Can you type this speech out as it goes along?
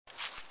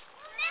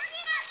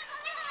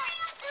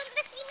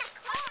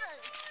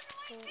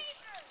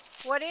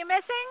What are you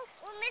missing?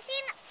 We're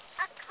missing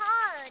a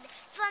card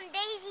from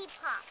Daisy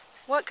Pop.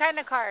 What kind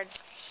of card?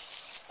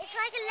 It's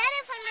like a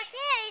letter from the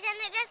fairies and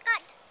it just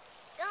got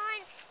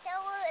gone, so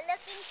we're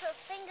looking for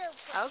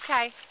fingerprints.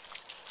 Okay.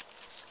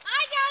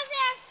 Hi,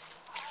 Joseph!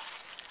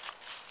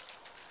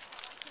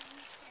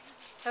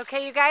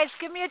 Okay, you guys,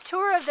 give me a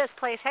tour of this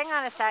place. Hang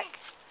on a sec.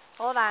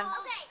 Hold on.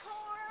 Okay.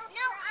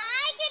 No,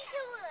 I can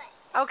do it.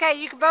 Okay,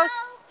 you can both...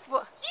 So,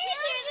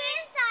 here's the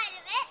inside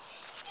of it.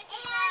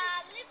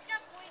 And lift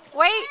up window.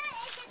 Wait.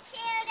 It's a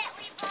chair that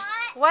we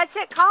bought. What's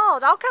it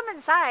called? I'll come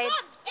inside.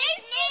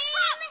 Its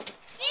name is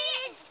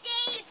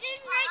Daisy. It's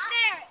in right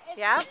there. It's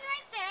Yeah. in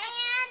right there.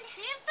 And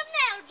here's the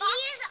mailbox.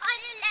 These are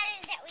the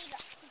letters that we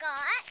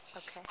got.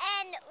 Okay.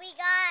 And we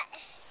got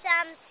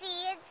some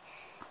seeds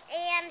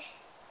and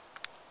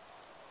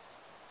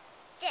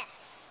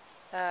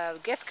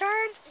this. Gift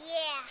card?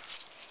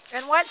 Yeah.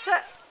 And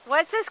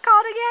what's this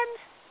called again?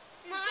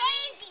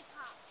 Daisy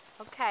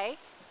Pop. Okay.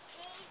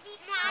 Daisy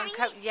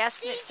Pop. Yes,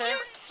 Did sir. you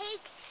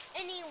take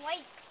any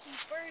white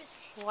papers?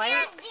 White?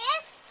 And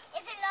this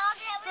is a log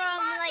that we From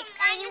bought like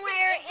from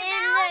anywhere in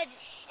Isabel,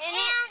 the and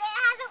it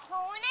has a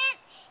hole in it,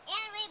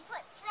 and we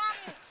put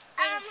some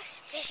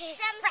string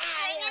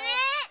in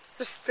it.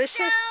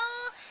 Suspicious?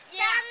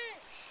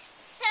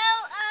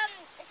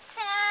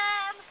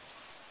 Some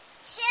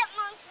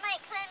chipmunks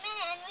might climb in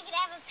it, and we could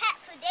have a pet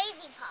for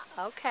Daisy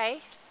Pop.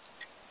 Okay.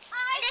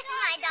 This is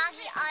my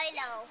doggy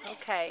Arlo.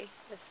 Okay.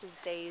 This is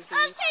Daisy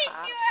I'll chase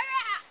Pop. you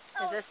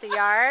around. Is this the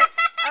yard?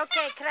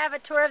 Okay, can I have a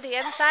tour of the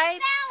inside?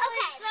 That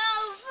was so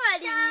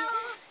funny.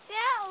 So,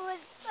 That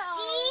was so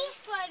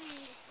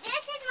funny.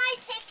 this is my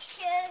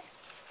picture,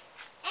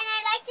 and I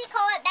like to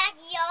call it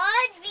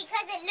backyard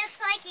because it looks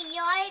like a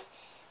yard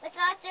with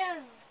lots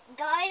of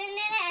garden in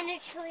it and a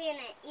tree in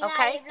it. You know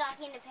how Okay. you're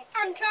blocking the picture.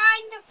 I'm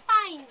trying to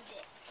find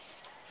it.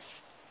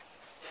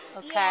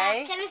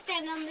 Okay. Yeah, can I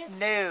stand on this?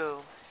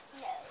 No.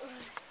 No.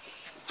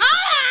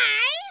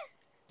 Hi!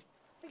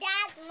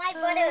 That's my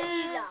brother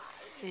Eli.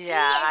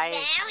 Yeah, He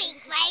is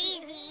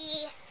very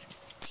crazy.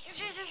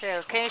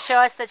 True. Can you show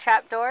us the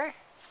trap door?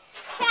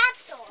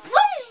 Trapdoor.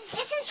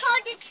 This is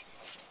called the.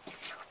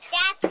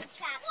 That's the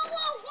trapdoor.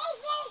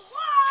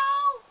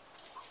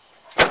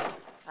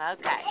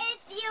 Okay.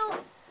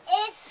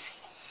 If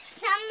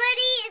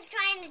somebody is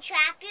trying to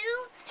trap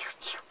you,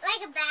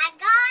 like a bad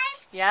guy,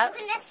 Yep. you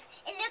can just,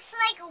 it looks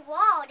like a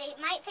wall. They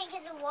might think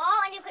it's a wall,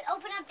 and you could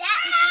open up that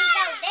and sneak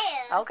out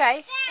there. Okay.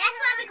 That's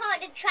why we call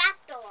it the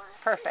trapdoor.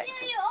 Perfect.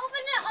 You open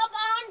it up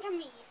onto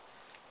me.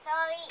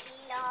 Sorry,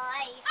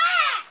 Eli.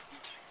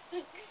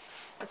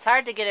 It's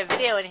hard to get a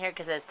video in here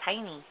because it's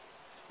tiny.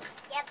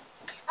 Yep.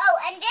 Oh,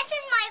 and this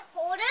is my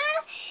holder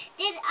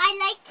that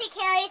I like to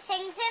carry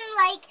things in.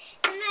 Like,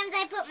 sometimes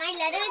I put my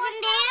letters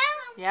in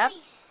there. Yep.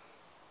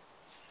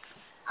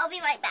 I'll be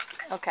right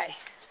back. Okay.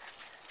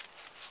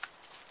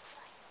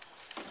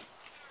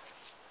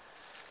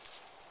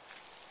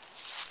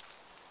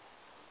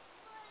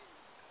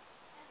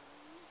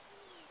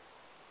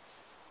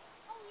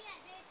 Oh yeah,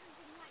 there's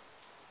something white.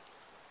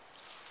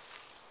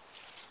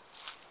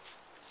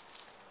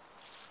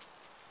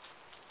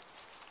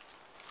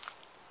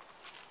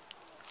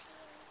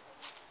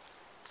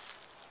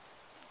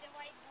 It's a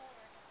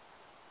whiteboard.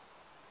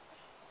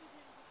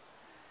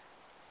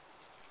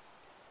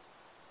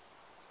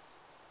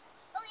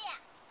 Oh, yeah.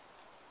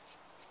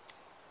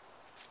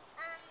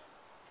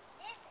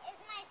 This is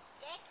my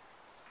stick.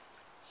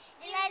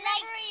 Do And you I remember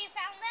like, where you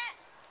found that?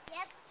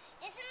 yep.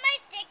 This is my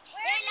stick.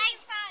 Where And I did like, you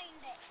find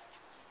it?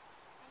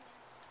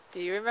 Do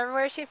you remember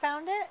where she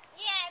found it?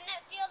 Yeah, in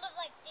that field of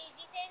like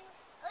daisy things.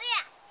 oh,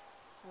 yeah.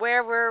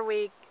 Where were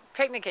we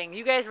picnicking?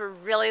 You guys were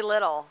really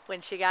little when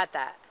she got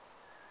that.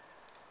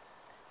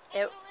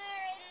 And It- we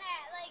were in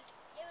that like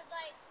it was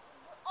like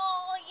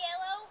all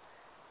yellow.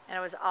 And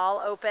it was all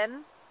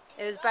open.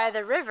 It was by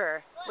the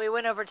river. We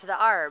went over to the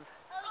Arb.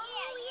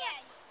 Oh,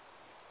 yeah.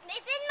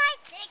 This is my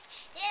stick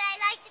that I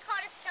like to call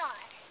a star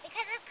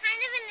because it's kind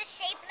of in the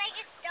shape like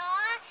a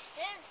star.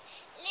 There's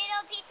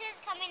little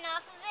pieces coming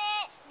off of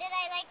it that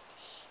I like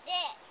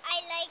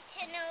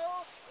to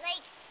know,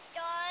 like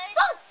stars.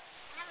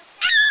 Have a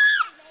circle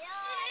in the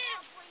middle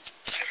and a pointy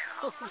to the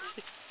top.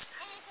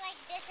 And it's like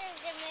this is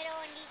the middle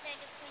and these are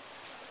the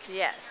pointy to the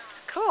Yes.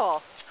 top. Cool.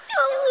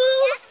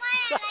 That's why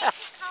I like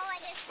to call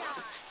it a star.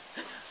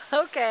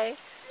 Okay.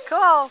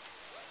 Cool.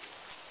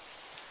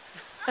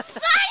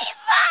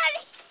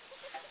 Buddy!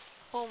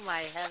 Oh my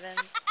heavens.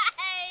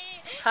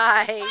 Hey!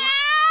 Hi. Hey!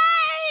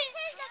 This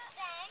is the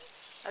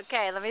bench.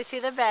 Okay, let me see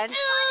the bench. And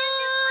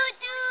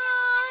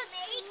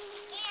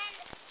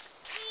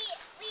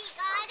we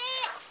got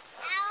it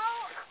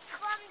out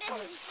from the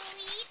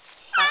street.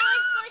 It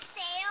was for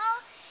sale,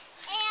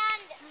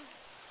 and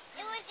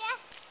it was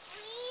just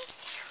free.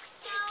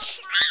 So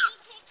Mommy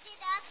picked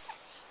it up,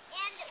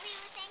 and we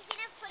were thinking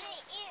of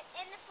putting it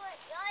in the front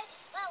yard.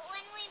 But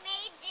when we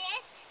made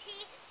this,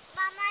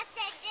 Mama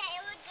said that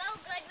it would go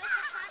good with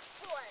the front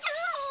porch.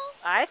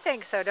 I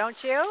think so,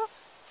 don't you?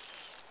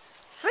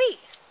 Sweet.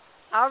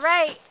 All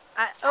right.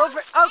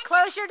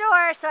 Close your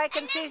door so I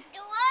can And see. this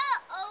door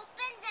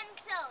opens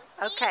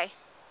Okay.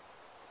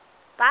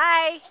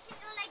 Bye. It can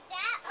go like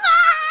that.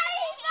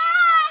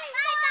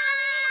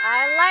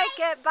 I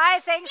like it. Bye.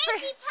 Thanks for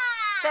Daisy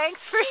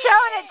pie.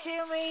 showing it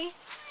to me.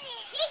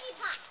 Daisy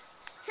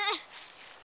pie.